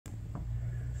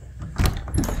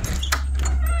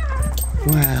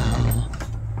Well,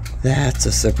 that's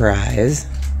a surprise.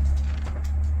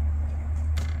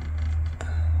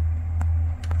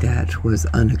 That was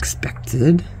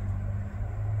unexpected.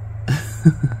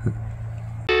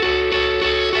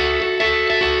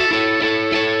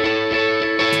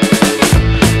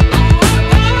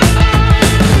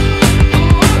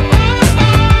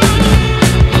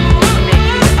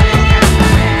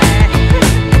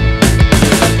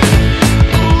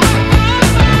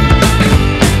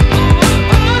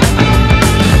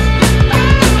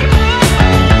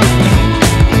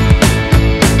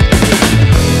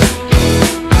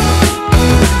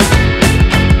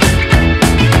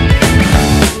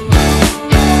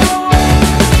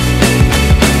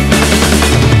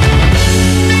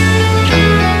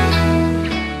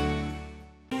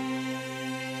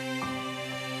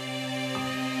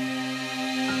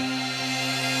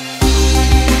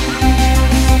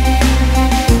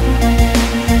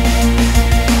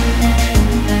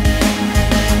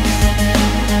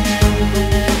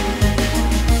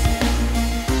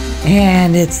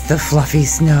 And it's the fluffy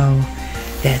snow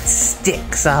that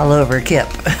sticks all over Kip.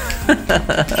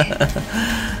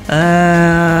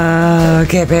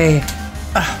 Kippy.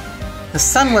 The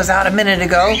sun was out a minute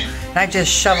ago, and I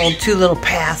just shoveled 2 little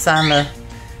paths on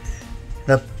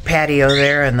the patio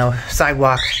there and the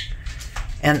sidewalk.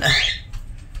 And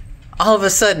all of a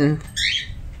sudden,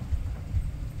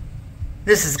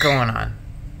 this is going on.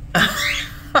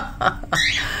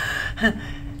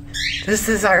 This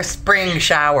is our spring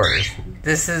showers.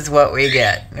 This is what we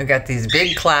get. We've got these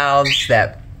big clouds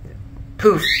that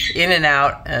poof in and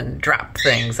out and drop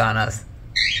things on us.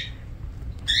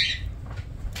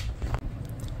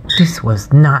 This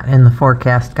was not in the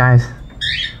forecast, guys.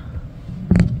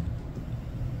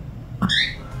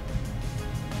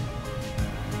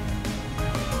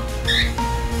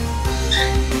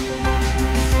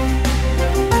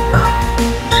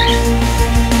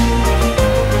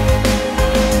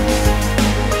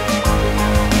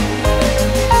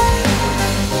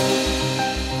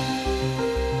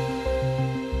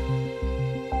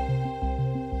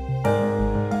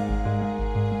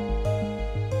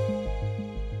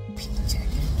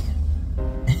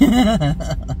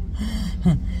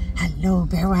 Hello,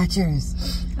 bear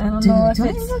watchers. I don't know if do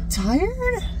it's... I look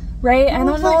tired? Right? I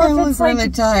don't know if it's like really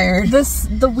tired.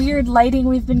 the weird lighting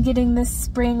we've been getting this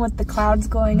spring with the clouds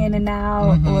going in and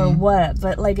out or what.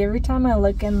 But like every time I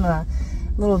look in the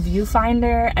little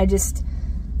viewfinder,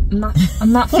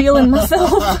 I'm not feeling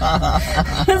myself.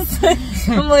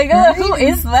 I'm like, oh, who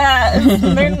is that?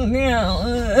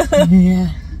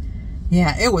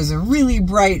 Yeah, it was really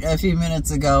bright a few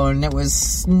minutes ago, and it was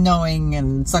snowing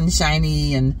and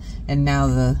sunshiny, and now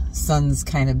the sun's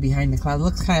kind of behind the cloud. It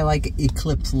looks kind of like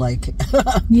eclipse-like.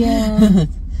 Yeah.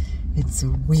 It's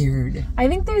weird. I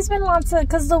think there's been lots of,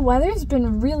 because the weather's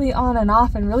been really on and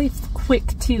off and really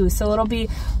quick too. So it'll be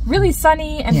really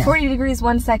sunny and 40 degrees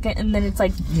 1 second, and then it's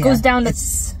like goes down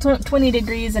to 20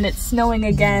 degrees and it's snowing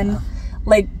again.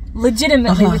 Like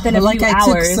legitimately within a few hours.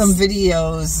 I took some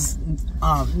videos,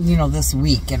 you know, this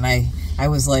week, and I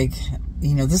was like,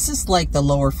 you know, this is like the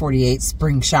lower 48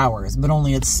 spring showers, but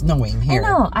only it's snowing here. I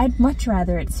know. I'd much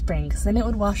rather it's spring, because then it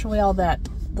would wash away all that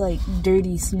like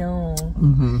dirty snow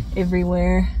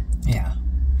everywhere. Yeah.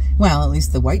 Well, at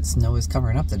least the white snow is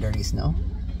covering up the dirty snow.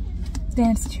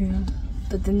 That's true.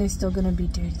 But then there's still gonna be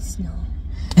dirty snow.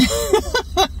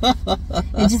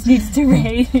 It just needs to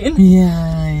rain.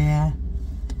 Yeah.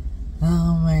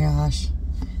 Oh my gosh.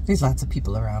 There's lots of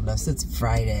people around us. It's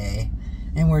Friday,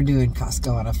 and we're doing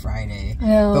Costco on a Friday.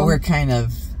 But we're kind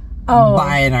of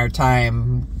buying our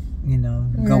time, you know,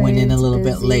 going in a little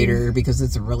bit later because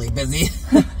it's really busy.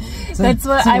 That's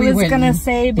what I was going to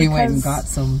say, because... We went and got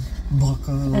some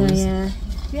Bocos.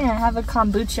 Yeah, I have a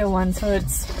kombucha one, so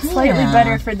it's slightly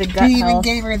better for the gut health. You even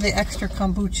gave her the extra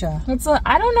kombucha.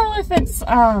 I don't know if it's...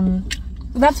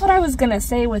 That's what I was going to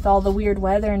say with all the weird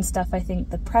weather and stuff. I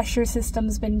think the pressure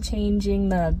system's been changing,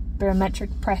 the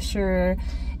barometric pressure,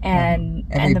 and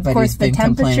of course the temperatures. Everybody's been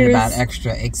complaining about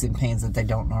extra aches and pains that they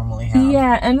don't normally have.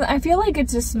 Yeah, and I feel like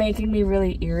it's just making me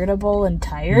really irritable and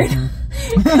tired.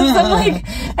 Because I'm like,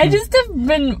 I just have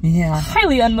been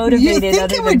highly unmotivated. You think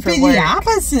other it would than be the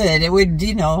opposite. It would,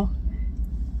 you know,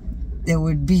 it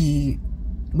would be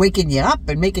waking you up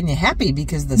and making you happy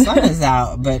because the sun is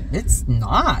out, but it's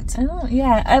not. Oh,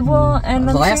 yeah. Well, and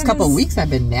the last couple of weeks I've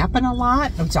been napping a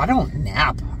lot, which I don't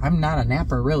nap. I'm not a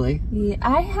napper, really. Yeah,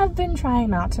 I have been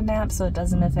trying not to nap so it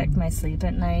doesn't affect my sleep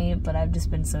at night, but I've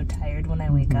just been so tired when I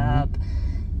wake up.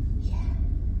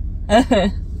 Yeah.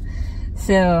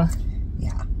 So.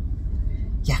 Yeah.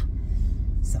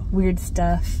 So weird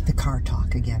stuff. The car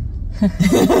talk again.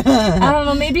 I don't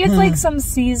know. Maybe it's like some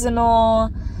seasonal.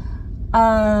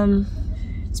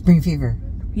 Spring fever.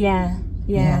 Yeah.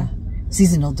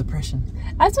 Seasonal depression.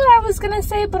 That's what I was gonna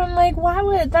say, but I'm like, why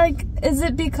would, like, is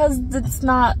it because it's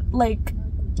not, like,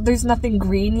 there's nothing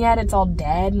green yet, it's all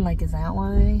dead, and, like, is that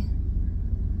why?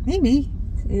 Maybe.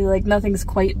 Like, nothing's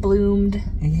quite bloomed.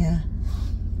 Yeah.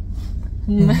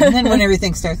 And then when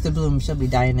everything starts to bloom, she'll be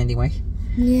dying anyway.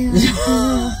 Yeah.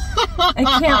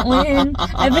 I can't win.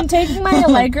 I've been taking my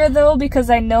Allegra, though, because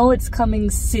I know it's coming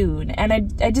soon, and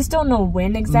I just don't know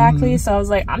when exactly, so I was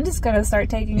like, I'm just gonna start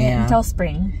taking it until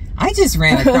spring. I just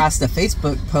ran across the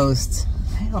Facebook post,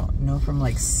 I don't know, from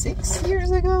like 6 years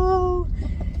ago,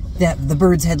 that the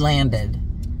birds had landed,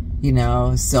 you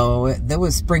know, so there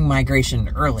was spring migration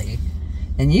early.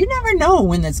 And you never know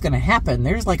when that's going to happen.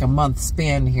 There's like a month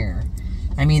span here.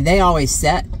 I mean, they always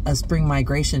set a spring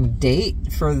migration date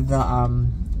for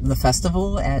the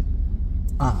festival at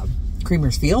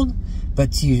Creamer's Field,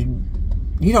 but you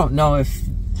don't know if,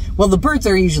 well, the birds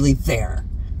are usually there,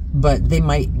 but they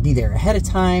might be there ahead of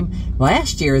time.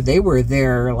 Last year, they were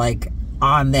there like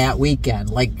on that weekend,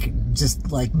 like just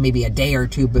like maybe a day or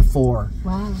two before.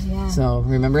 Wow, yeah. So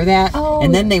remember that? Oh,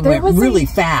 and then they went really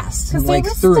fast, like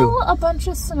there was through. Still a bunch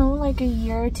of snow like a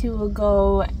year or two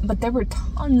ago, but there were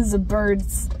tons of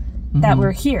birds that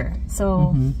were here.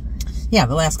 So yeah,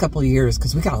 the last couple of years,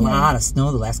 because we got a lot of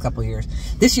snow the last couple of years.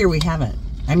 This year we haven't.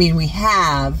 I mean, we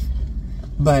have,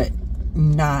 but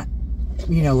not,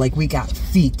 you know, like we got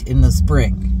feet in the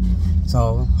spring.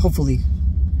 So hopefully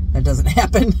that doesn't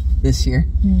happen this year.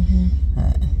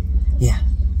 Yeah.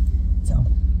 So,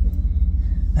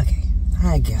 okay.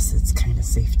 I guess it's kind of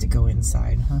safe to go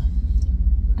inside, huh?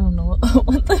 I don't know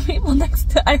what the people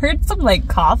next to... I heard some, like,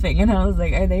 coughing, and I was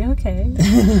like, are they okay?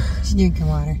 She's drinking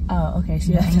water. Oh, okay.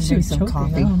 She was some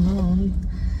coffee. Oh, no.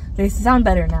 They sound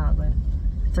better now, but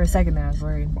for a second there I was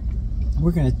worried.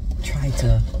 We're going to try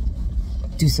to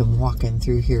do some walking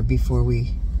through here before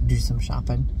we do some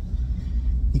shopping,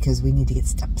 because we need to get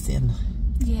steps in.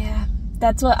 Yeah.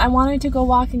 That's what I wanted to go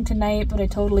walking tonight, but I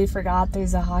totally forgot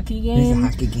there's a hockey game. There's a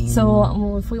hockey game.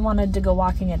 So if we wanted to go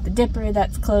walking at the Dipper,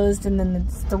 that's closed, and then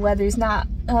the weather's not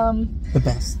the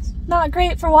best. Not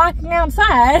great for walking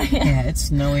outside. Yeah, it's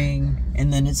snowing,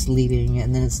 and then it's sleeting,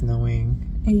 and then it's snowing.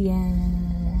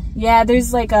 Yeah.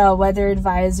 There's like a weather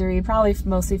advisory, probably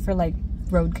mostly for like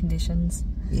road conditions.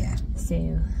 Yeah.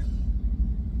 So.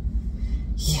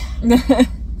 Yeah.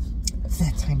 It's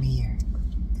that time of year.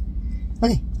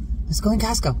 Okay. Let's go in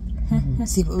Costco.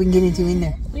 See what we can get into in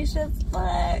there. We should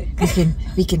look.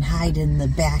 We can hide in the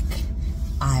back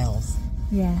aisles.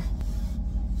 Yeah.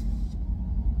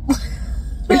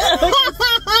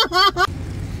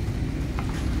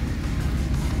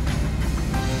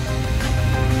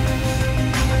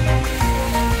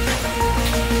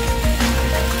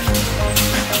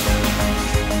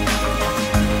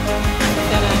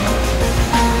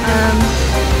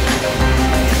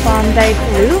 Klondike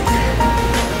Loop.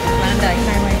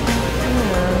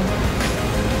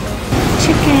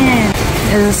 Chicken.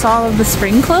 Is this all of the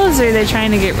spring clothes, or are they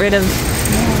trying to get rid of?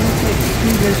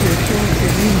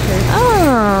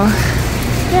 Oh,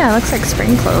 yeah, it looks like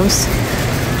spring clothes.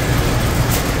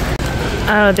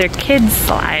 Oh, they're kids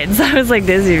slides. I was like,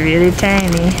 those are really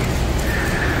tiny.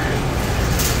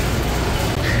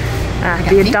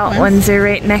 The adult ones are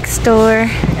right next door.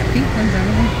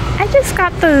 I just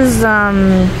got those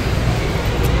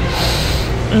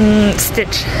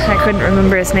Stitch. I couldn't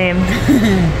remember his name.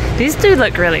 These do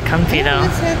look really comfy though.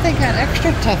 They got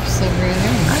extra tufts over there.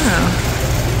 Oh.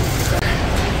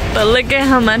 But look at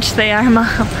how much they are, Mom.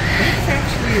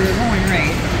 Actually, you're going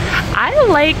right.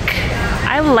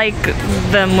 I like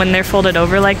them when they're folded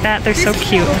over like that. They're so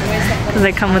cute because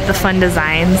they come with the fun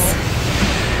designs.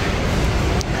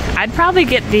 I'd probably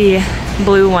get the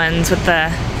blue ones with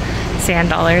the sand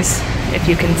dollars if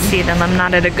you can see them. I'm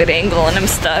not at a good angle and I'm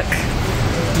stuck.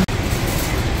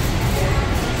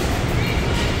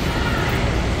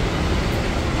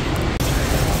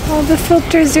 All the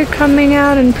filters are coming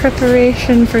out in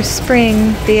preparation for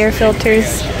spring. The air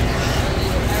filters.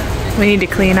 We need to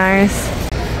clean ours.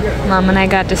 Mom and I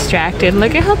got distracted.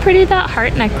 Look at how pretty that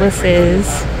heart necklace is.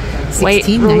 White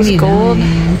rose gold.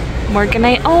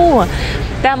 Morganite. Oh,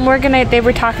 that Morganite, they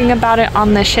were talking about it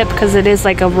on the ship because it is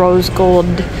like a rose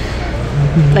gold,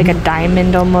 like a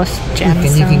diamond almost gemstone.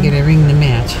 And you can get a ring to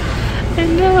match. I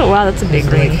know. Wow, that's a big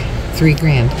ring. Like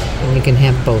 $3,000, and you can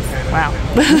have both. Wow.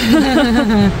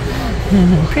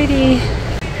 Pretty.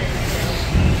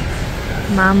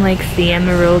 Mom likes the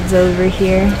emeralds over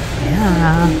here.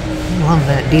 Yeah, love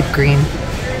that deep green.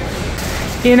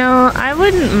 You know, I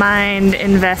wouldn't mind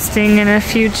investing in a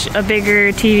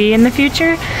bigger TV in the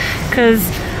future, because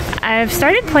I've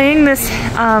started playing this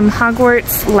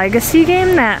Hogwarts Legacy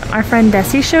game that our friend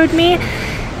Desi showed me,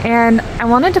 and I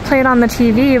wanted to play it on the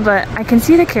TV, but I can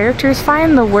see the characters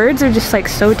fine. The words are just like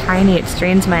so tiny it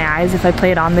strains my eyes if I play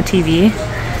it on the TV.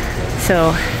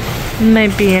 So, it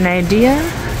might be an idea.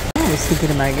 I was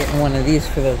thinking about getting one of these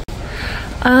for the...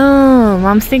 Oh,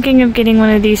 Mom's thinking of getting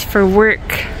one of these for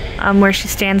work, where she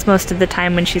stands most of the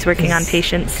time when she's working on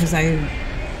patients. Because I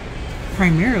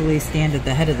primarily stand at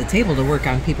the head of the table to work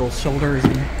on people's shoulders.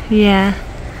 And... Yeah.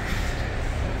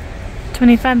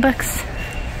 25 bucks.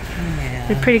 Yeah.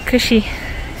 They're pretty cushy.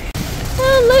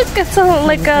 Oh, look, it's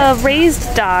like a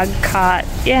raised dog cot.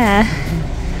 Yeah.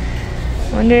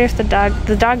 Wonder if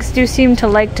the dogs do seem to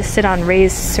like to sit on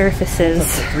raised surfaces.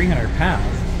 It's up to 300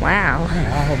 pounds. Wow.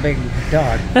 Yeah, a whole big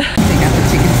dog. They got the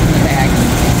chickens in the bag.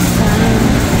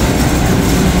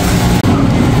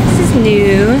 This is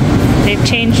new. They've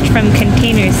changed from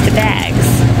containers to bags.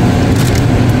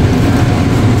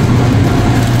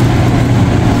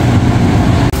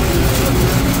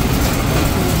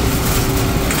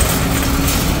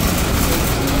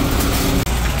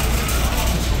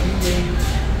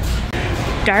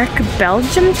 Dark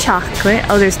Belgium chocolate.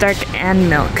 Oh, there's dark and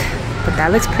milk. But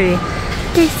that looks pretty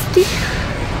tasty.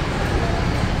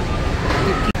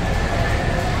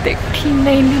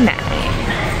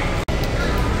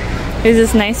 $13.99. There's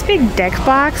this nice big deck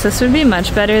box. This would be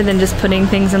much better than just putting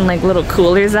things in like little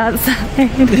coolers outside.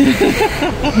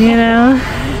 You know?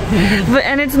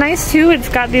 And it's nice too. It's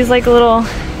got these like little... The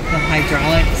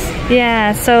hydraulics.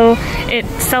 Yeah, so it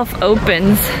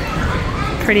self-opens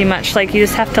pretty much. Like you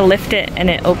just have to lift it and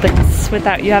it opens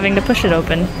without you having to push it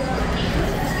open.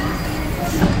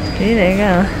 Okay, there you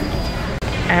go.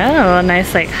 Oh, a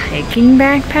nice like hiking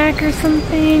backpack or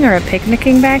something, or a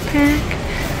picnicking backpack.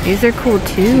 These are cool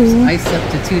too. Ice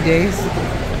up to 2 days.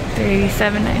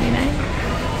 $37.99.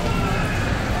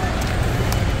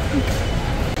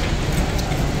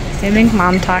 I think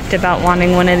Mom talked about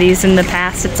wanting one of these in the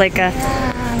past. It's like a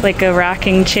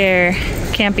rocking chair,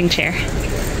 camping chair.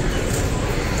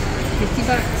 50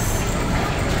 bucks.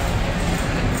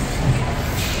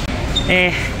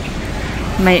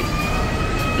 Might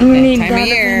need that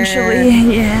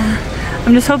eventually. Yeah.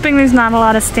 I'm just hoping there's not a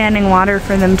lot of standing water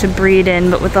for them to breed in,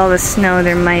 but with all the snow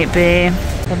there might be.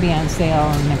 They'll be on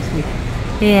sale next week.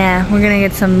 Yeah, we're gonna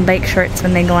get some bike shorts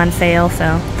when they go on sale,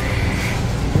 so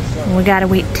we gotta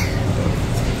wait.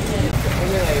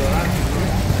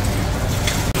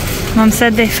 Mom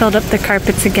said they filled up the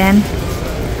carpets again.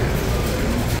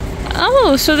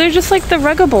 Oh, so they're just like the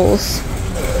Ruggables.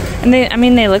 And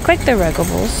they look like the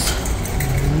Ruggables.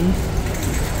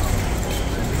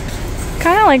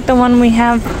 Kind of like the one we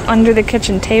have under the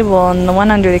kitchen table, and the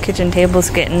one under the kitchen table is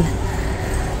getting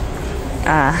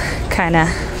kind of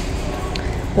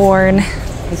worn.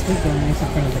 This would go nice in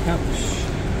front of the couch.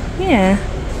 Yeah.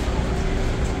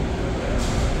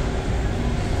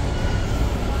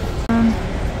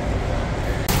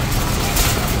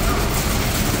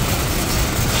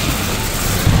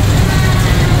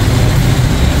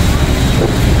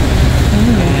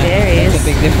 Berries. That's a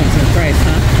big difference in price,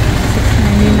 huh?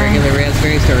 $6.99. Regular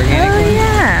raspberries to organic Oh, ones?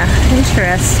 yeah.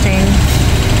 Interesting.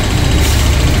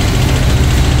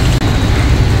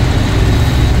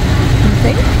 You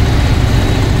think?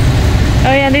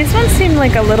 Oh, yeah, these ones seem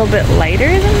like a little bit lighter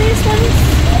than these ones.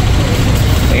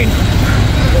 Weird.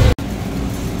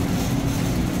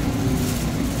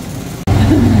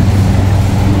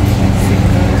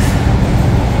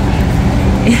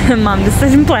 Yeah, Mom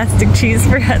decided plastic cheese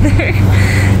for Heather.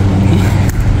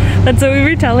 That's what we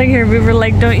were telling her. We were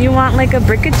like, don't you want like a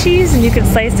brick of cheese and you could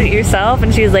slice it yourself?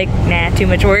 And she was like, nah, too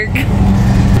much work.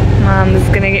 Mom is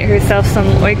gonna get herself some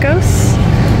oikos,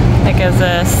 like as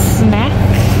a snack.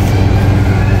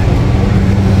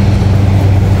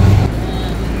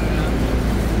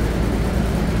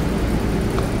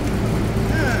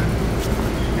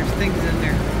 There's things in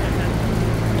there.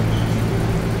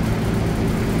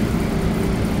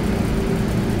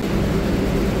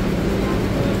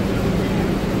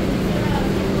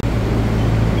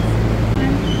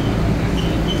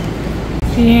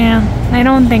 Yeah, I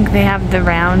don't think they have the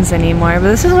rounds anymore, but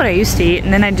this is what I used to eat,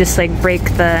 and then I'd just like break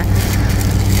the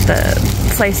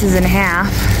slices in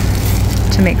half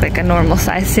to make like a normal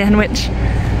size sandwich.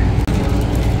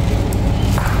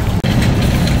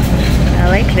 I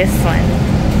like this one.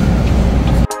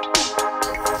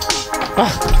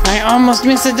 Oh, I almost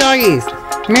missed the doggies.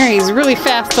 Mary's really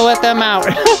fast to let them out.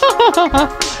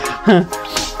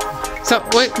 So,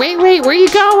 wait, where are you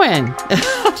going?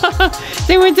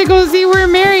 They went to go see where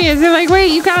Mary is. They're like, wait,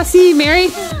 you gotta see Mary?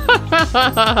 What's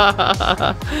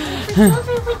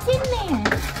in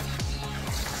there?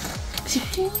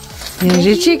 Chicken? There's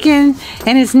your chicken.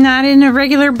 And it's not in a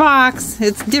regular box.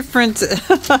 It's different.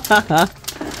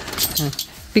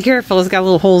 Be careful, it's got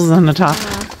little holes on the top.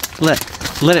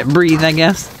 Let it breathe, I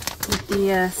guess. With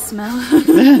the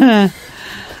smell.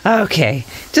 Okay,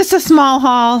 just a small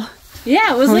haul.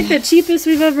 Yeah, it was like the cheapest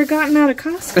we've ever gotten out of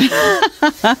Costco.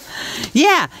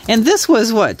 Yeah, and this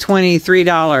was what,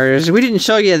 $23. We didn't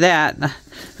show you that, I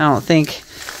don't think,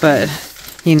 but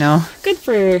you know. Good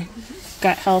for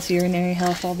gut health, urinary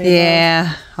health, all day.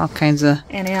 Yeah, all kinds of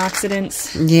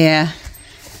antioxidants. Yeah.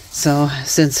 So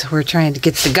since we're trying to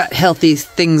get the gut healthy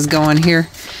things going here,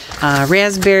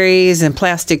 raspberries and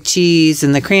plastic cheese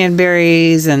and the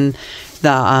cranberries and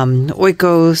the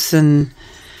oikos and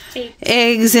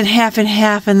eggs and half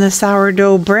and the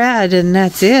sourdough bread, and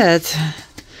that's it.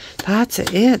 That's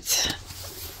it.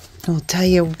 I'll tell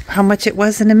you how much it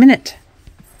was in a minute.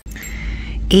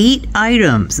 8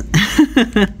 items.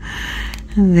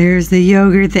 There's the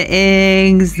yogurt, the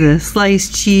eggs, the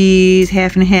sliced cheese,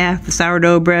 half and half, the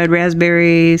sourdough bread,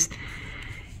 raspberries,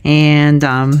 and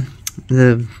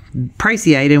the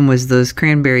pricey item was those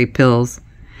cranberry pills,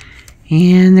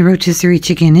 and the rotisserie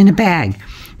chicken in a bag.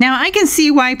 Now, I can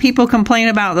see why people complain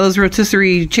about those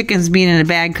rotisserie chickens being in a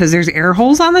bag, because there's air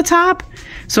holes on the top.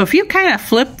 So if you kind of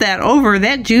flip that over,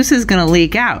 that juice is going to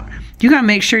leak out. You got to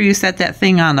make sure you set that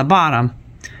thing on the bottom.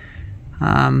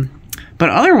 But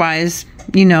otherwise,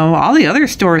 you know, all the other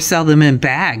stores sell them in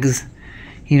bags,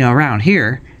 you know, around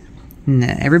here. And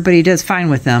everybody does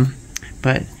fine with them.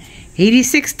 But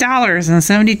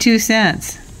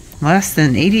 $86.72, less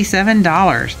than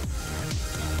 $87.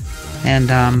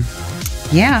 And,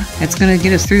 yeah, it's going to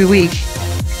get us through the week.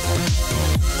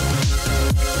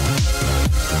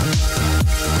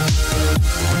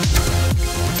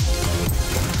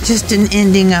 Just an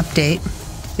ending update.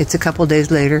 It's a couple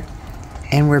days later,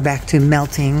 and we're back to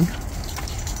melting.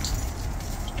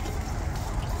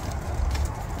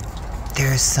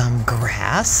 There's some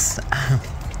grass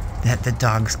that the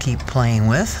dogs keep playing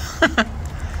with.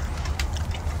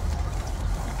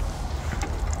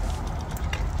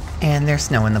 And there's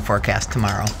snow in the forecast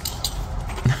tomorrow.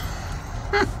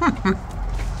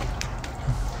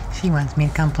 She wants me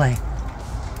to come play.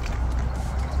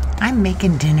 I'm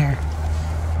making dinner.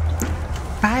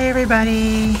 Bye,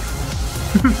 everybody.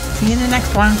 See you in the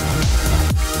next one.